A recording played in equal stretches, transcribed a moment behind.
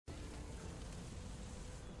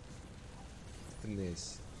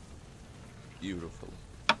goodness. Beautiful.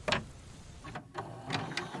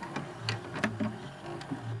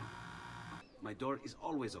 My door is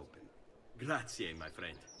always open. Grazie, my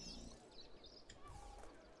friend.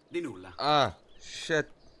 Di nulla. Ah, shit.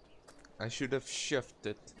 I should have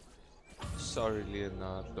shifted. Sorry,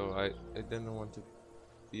 Leonardo. I didn't want to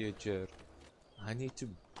be a jerk. I need to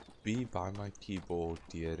be by my keyboard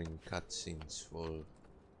during cutscenes for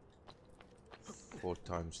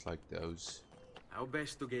times like those. How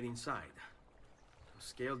best to get inside?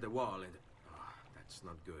 Scale the wall and... Oh, that's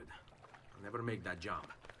not good. I'll never make that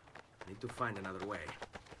jump. I need to find another way.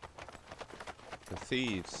 The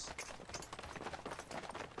thieves.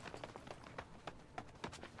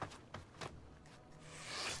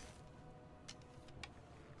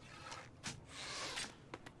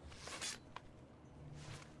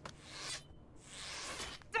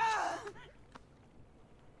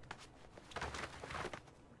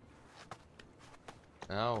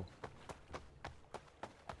 Ow.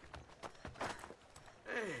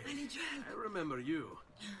 Hey, I need your help. I remember you.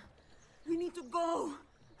 We need to go.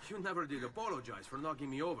 You never did apologize for knocking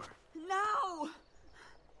me over. Now!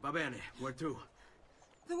 Va bene, where to?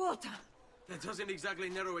 The water. That doesn't exactly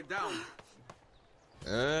narrow it down.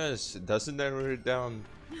 Yes, it doesn't narrow it down.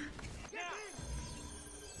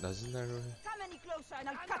 Doesn't narrow it. Come any closer and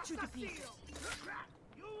I'll cut you to pieces.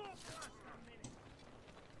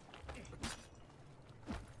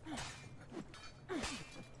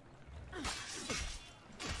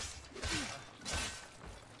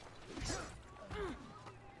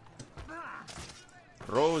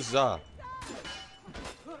 Rosa.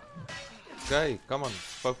 Okay, come on,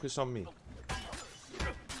 focus on me.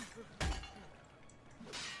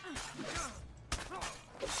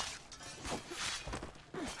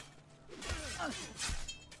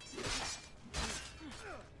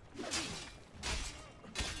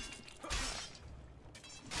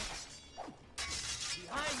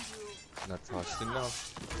 Not fast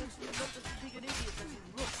enough.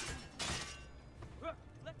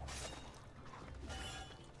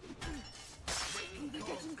 They're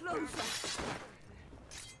getting closer.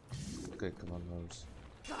 Okay, come on, Rose.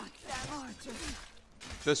 Goddamn archers.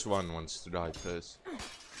 This one wants to die first.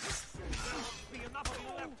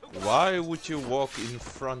 Why would you walk in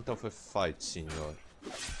front of a fight, senor?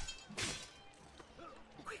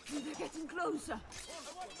 Quickly, they're getting closer.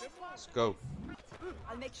 Let's go.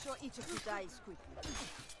 I'll make sure each of you dies quickly.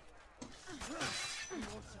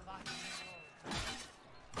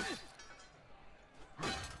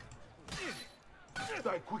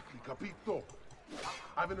 Die quickly, capito?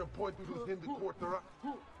 I have an appointment with him the quarter.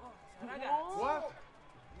 What?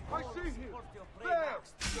 I see him! There!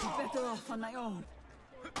 I'm better off on my own.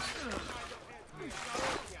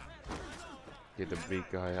 Get the big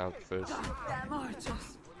guy out first. Goddamn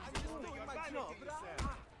archers.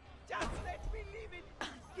 Just let me leave it.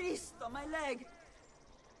 Cristo, my leg.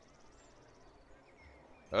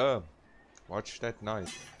 Oh, watch that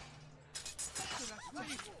knife.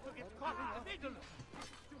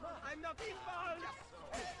 I'm not involved!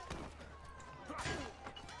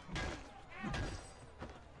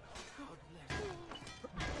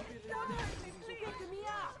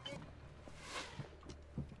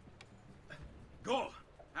 Go!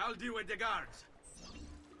 I'll deal with the guards.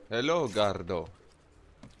 Hello, Gardo. Go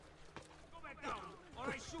back down, or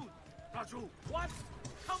I shoot. Raju, what?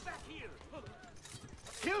 Come back here.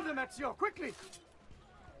 Kill them, Ezio, quickly!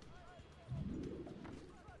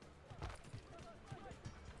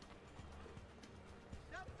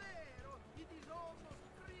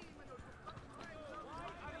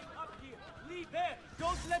 Leave there!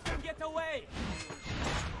 Don't let them get away!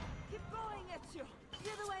 Keep going, Ezio.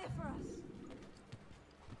 Clear the way for us.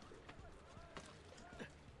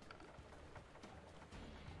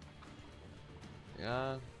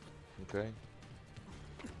 Yeah, okay.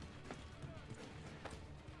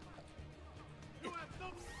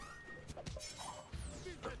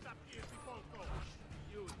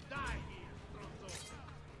 You die here, Rosa.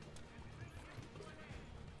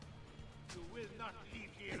 You will not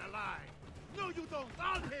leave here alive. No, you don't.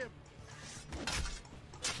 On him.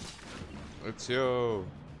 Let's go.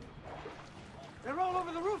 They're all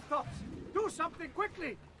over the rooftops! Do something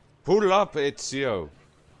quickly! Pull up, Ezio.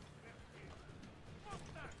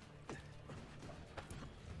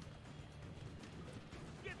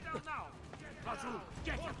 Get down now. Raju,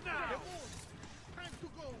 get up now. Time to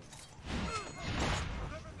go.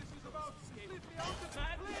 Whatever this is about, leave me out of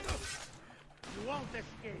that. You won't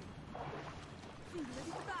escape.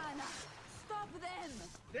 Stop them!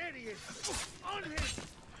 There he is. On him.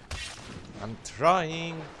 I'm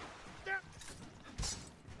trying.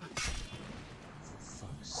 For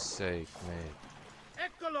fuck's sake, mate.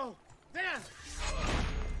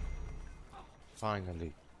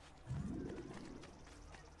 Finally.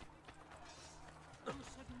 You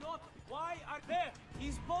should not. Why are there?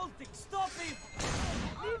 He's bolting. Stop him.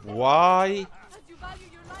 Why? As you value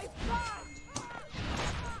your life, run!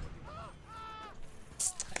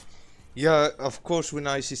 Yeah, of course, when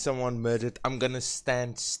I see someone murdered, I'm gonna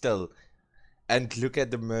stand still and look at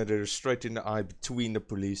the murderer straight in the eye between the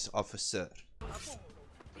police officer.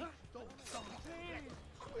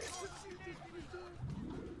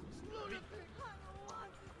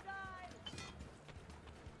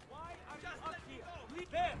 Why are you up here?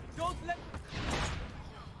 Leave there. Don't let.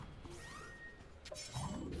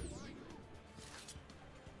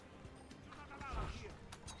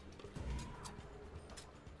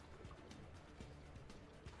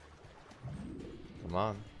 Come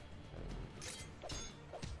on.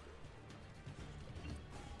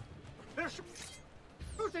 They're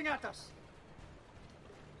shooting at us!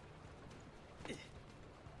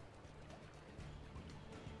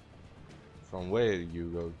 From where you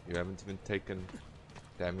go? You haven't even taken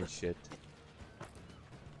damage yet.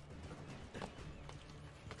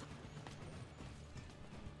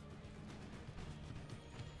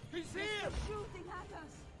 He's here. Shooting at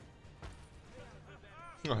us!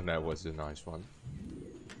 Oh, that was a nice one.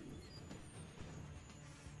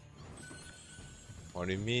 What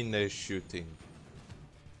do you mean they're shooting?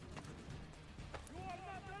 You are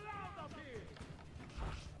not allowed up here!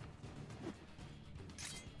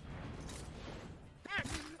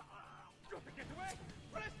 Get away!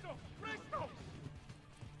 Presto! Presto!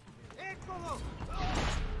 Eccolo!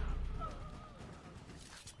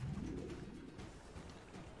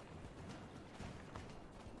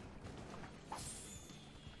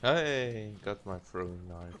 Hey, got my throwing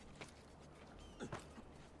knife.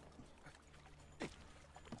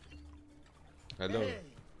 Hello. Hey,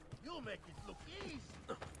 you make it look easy!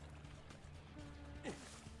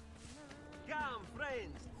 Come,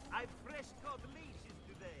 friends. I've fresh caught leashes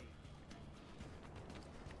today.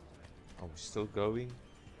 Are we still going?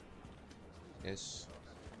 Yes.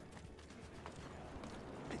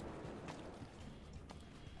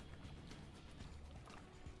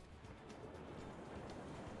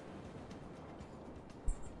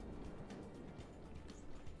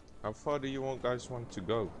 How far do you guys want to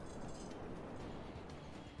go?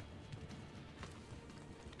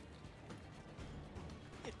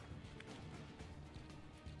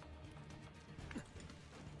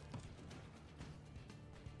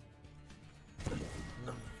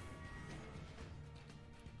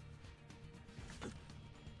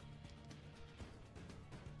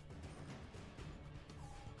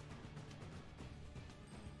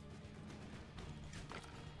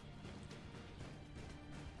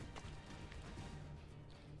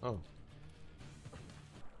 Oh.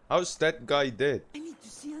 How's that guy dead? I need to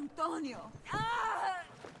see Antonio. Ah!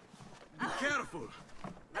 Be careful.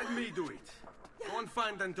 Let me do it. Go and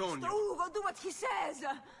find Antonio. Ugo, do what he says.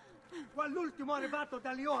 Qua l'ultimo arrivato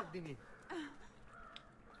dagli ordini!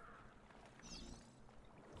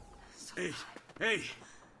 Hey, hey!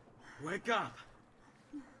 Wake up!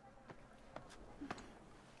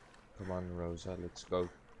 Come on, Rosa, let's go.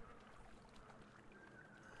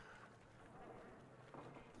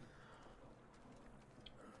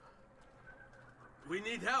 We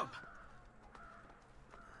need help.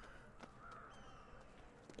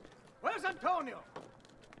 Where's Antonio?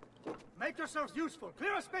 Make yourselves useful.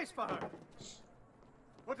 Clear a space for her.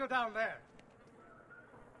 Put her down there.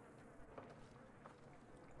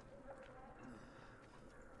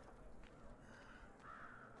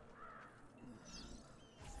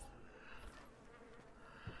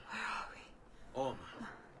 Om,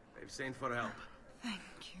 they've sent for help. Thank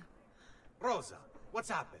you. Rosa, what's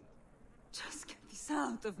happened? Just get this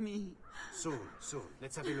out of me. Soon, soon.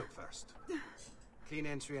 Let's have a look first. Clean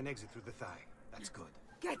entry and exit through the thigh. That's good.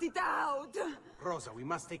 Get it out! Rosa, we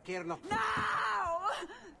must take care not... Now!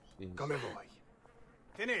 Jeez. Come voi.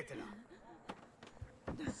 Tenetela.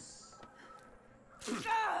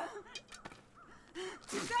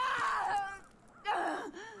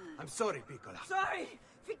 I'm sorry, Piccola. Sorry!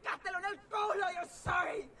 Ficcatelo nel culo, you're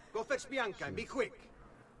sorry! Go fetch Bianca and be quick.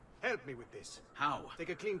 Help me with this. How? Take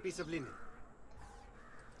a clean piece of linen.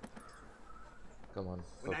 Come on,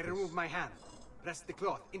 When I focus. remove my hand, press the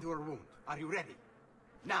cloth into her wound. Are you ready?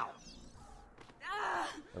 Now.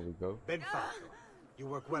 There we go. Ben fatto. You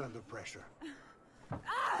work well under pressure.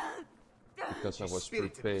 Because I was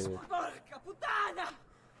Spirited. prepared. Porca puttana!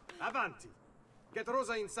 Avanti. Get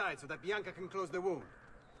Rosa inside so that Bianca can close the wound.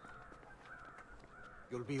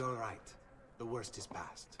 You'll be all right. The worst is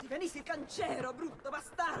past. Ti venissi il cancero, brutto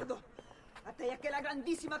bastardo! A te e a che la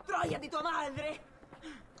grandissima troia di tua madre!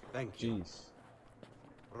 Thank you. Jeez.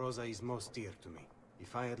 Rosa is most dear to me.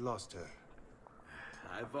 If I had lost her...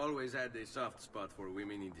 I've always had a soft spot for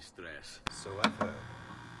women in distress. So I've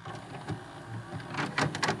heard.